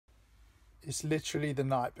It's literally the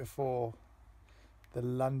night before the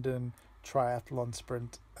London Triathlon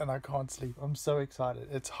sprint and I can't sleep. I'm so excited.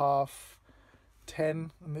 It's 10:30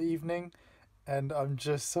 in the evening and I'm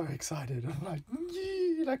just so excited. I'm like,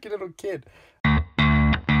 yee, like a little kid.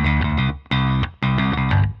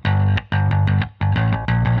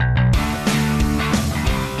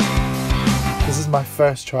 This is my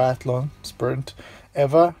first triathlon sprint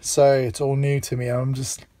ever, so it's all new to me. I'm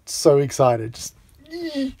just so excited. Just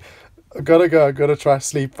yee. I gotta go. I gotta try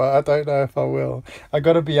sleep, but I don't know if I will. I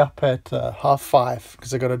gotta be up at 5:30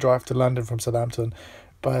 because I gotta drive to London from Southampton.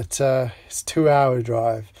 But it's a 2-hour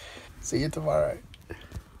drive. See you tomorrow.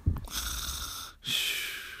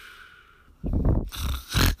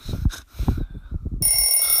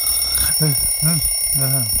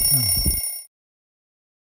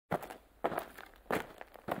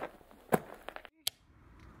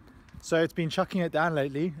 So it's been chucking it down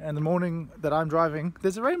lately, and the morning that I'm driving,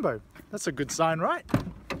 there's a rainbow. That's a good sign, right?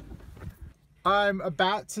 I'm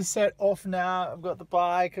about to set off now. I've got the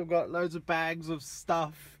bike, I've got loads of bags of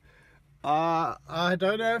stuff. I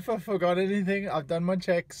don't know if I forgot anything. I've done my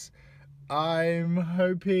checks. I'm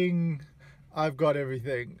hoping I've got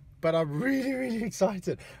everything, but I'm really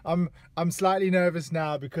excited. I'm slightly nervous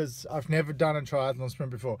now because I've never done a triathlon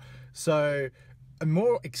sprint before. So I'm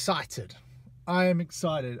more excited. I am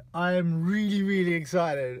excited. I am really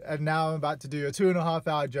excited. And now I'm about to do a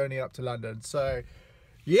 2.5-hour journey up to London. So,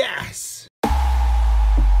 yes!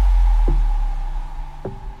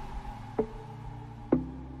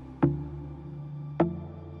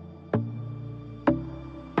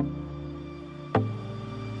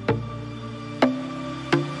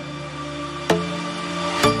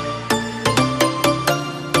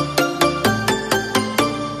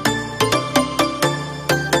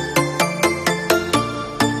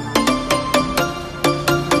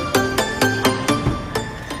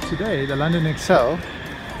 Today, the London Excel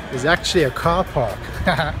is actually a car park.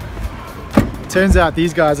 Turns out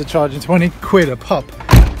these guys are charging 20 quid a pop,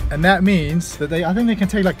 and that means that I think they can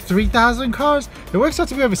take like 3,000 cars. It works out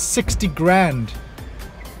to be over 60 grand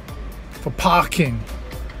for parking.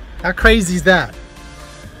 How crazy is that?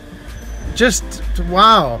 Just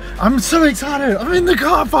wow! I'm so excited. I'm in the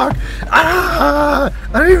car park. I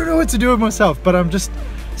don't even know what to do with myself, but I'm just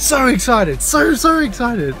so excited, so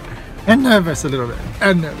excited. And nervous a little bit.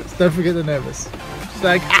 And nervous. Don't forget the nervous. It's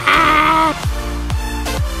like, ah!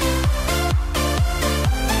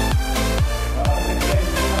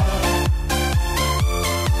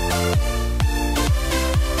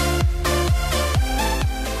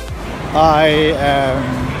 I am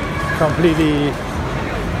completely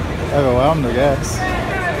overwhelmed, I guess.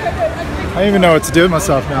 I don't even know what to do with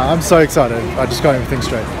myself now. I'm so excited. I just can't even think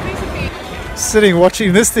straight. Sitting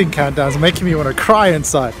watching this thing count down is making me want to cry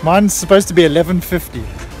inside. Mine's supposed to be 11:50,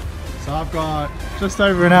 so I've got just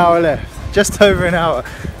over an hour left. Just over an hour.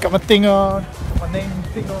 Got my thing on, got my name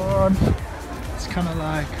thing on. It's kind of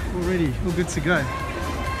like already all good to go.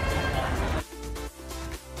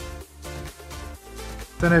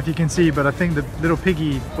 Don't know if you can see, but I think the little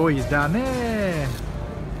piggy boy is down there.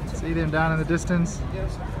 See them down in the distance?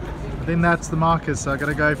 I think that's the markers, so I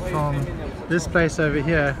gotta go from this place over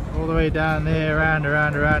here all the way down there,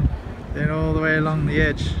 around, then all the way along the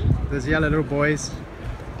edge. There's yellow little boys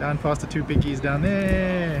down past the 2 piggies down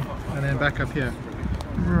there, and then back up here.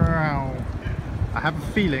 I have a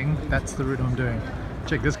feeling that's the route I'm doing.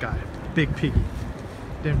 Check this guy, big piggy.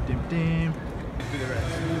 Dim.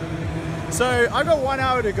 So I got 1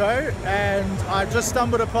 hour to go, and I just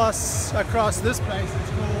stumbled across this place. It's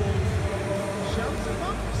called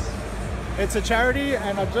It's a charity,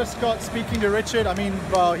 and I just got speaking to Richard. I mean,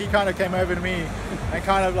 well, he kind of came over to me and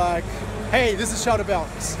kind of like, hey, this is Shelter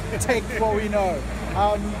Belts, take what we know.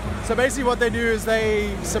 So basically what they do is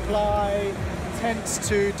they supply tents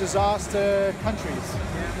to disaster countries.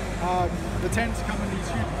 The tents come in these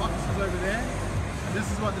huge boxes over there, and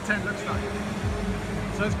this is what the tent looks like.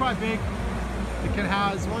 So it's quite big. It can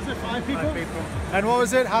house, what was it, 5 people? 5 people. And what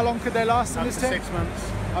was it, how long could they last in this tent? Up to 6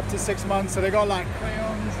 months. Up to 6 months. So they got like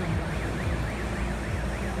crayons and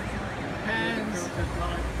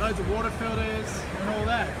loads of water filters and all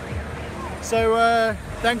that. So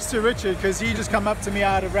thanks to Richard, because he just come up to me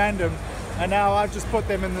out of random, and now I've just put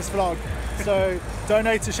them in this vlog. So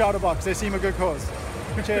donate to Shelterbox, they seem a good cause.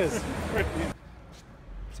 Cheers.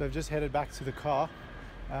 So I've just headed back to the car.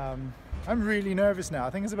 I'm really nervous now. I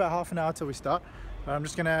think it's about half an hour till we start, but I'm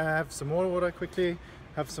just gonna have some more water quickly,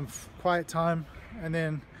 have some quiet time, and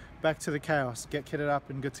then back to the chaos, get kitted up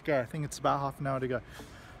and good to go. I think it's about half an hour to go.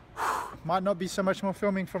 Might not be so much more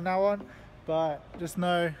filming from now on, but just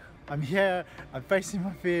know I'm here, I'm facing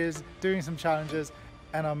my fears, doing some challenges,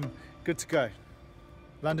 and I'm good to go.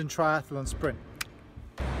 London Triathlon Sprint.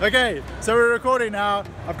 Okay, so we're recording now.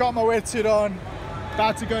 I've got my wetsuit on,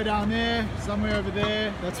 about to go down there, somewhere over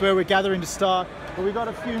there. That's where we're gathering to start. But we've got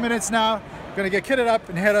a few minutes now. Gonna get kitted up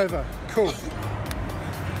and head over. Cool.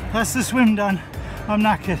 That's the swim done. I'm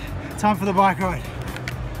knackered. Time for the bike ride.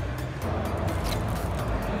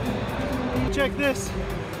 Check this.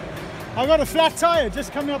 I got a flat tire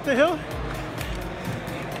just coming up the hill.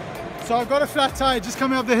 So I've got a flat tire just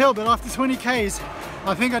coming up the hill, but after 20 Ks,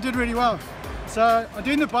 I think I did really well. So I'm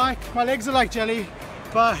doing the bike, my legs are like jelly,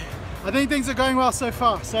 but I think things are going well so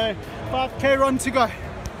far. So 5K run to go.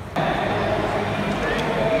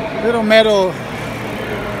 Little medal,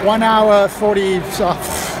 1 hour 40, I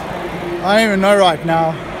don't even know right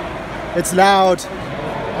now. It's loud.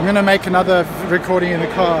 I'm gonna make another recording in the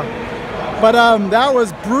car. But that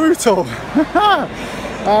was brutal.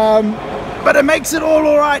 But it makes it all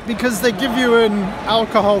right because they give you an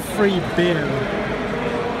alcohol-free beer.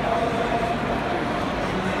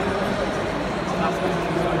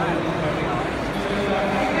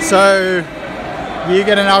 So you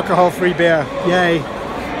get an alcohol-free beer. Yay.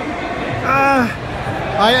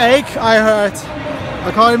 I ache, I hurt.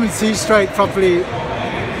 I can't even see straight properly.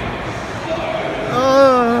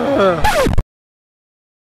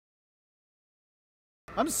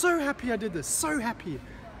 I'm so happy I did this, so happy.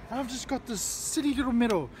 I've just got this silly little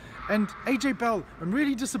medal. And AJ Bell, I'm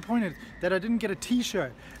really disappointed that I didn't get a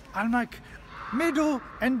t-shirt. I'm like, medal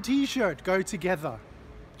and t-shirt go together.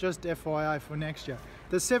 Just FYI for next year.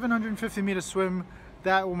 The 750 meter swim,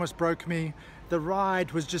 that almost broke me. The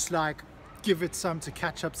ride was just like, give it some to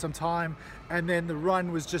catch up some time. And then the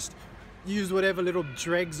run was just, use whatever little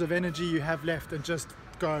dregs of energy you have left and just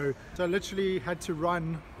go. So I literally had to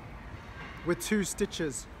run with 2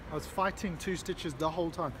 stitches. I was fighting 2 stitches the whole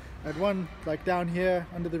time. I had one like down here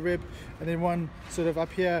under the rib and then one sort of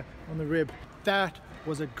up here on the rib. That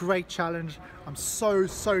was a great challenge. I'm so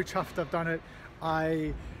chuffed I've done it.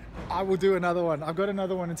 I will do another one. I've got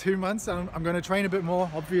another one in 2 months. I'm going to train a bit more.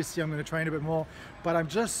 Obviously I'm going to train a bit more, but I'm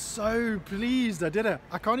just so pleased I did it.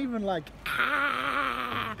 I can't even like,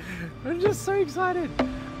 I'm just so excited.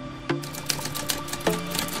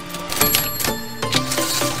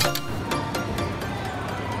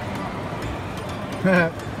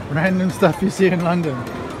 Random stuff you see in London.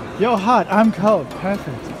 You're hot, I'm cold.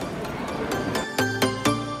 Perfect.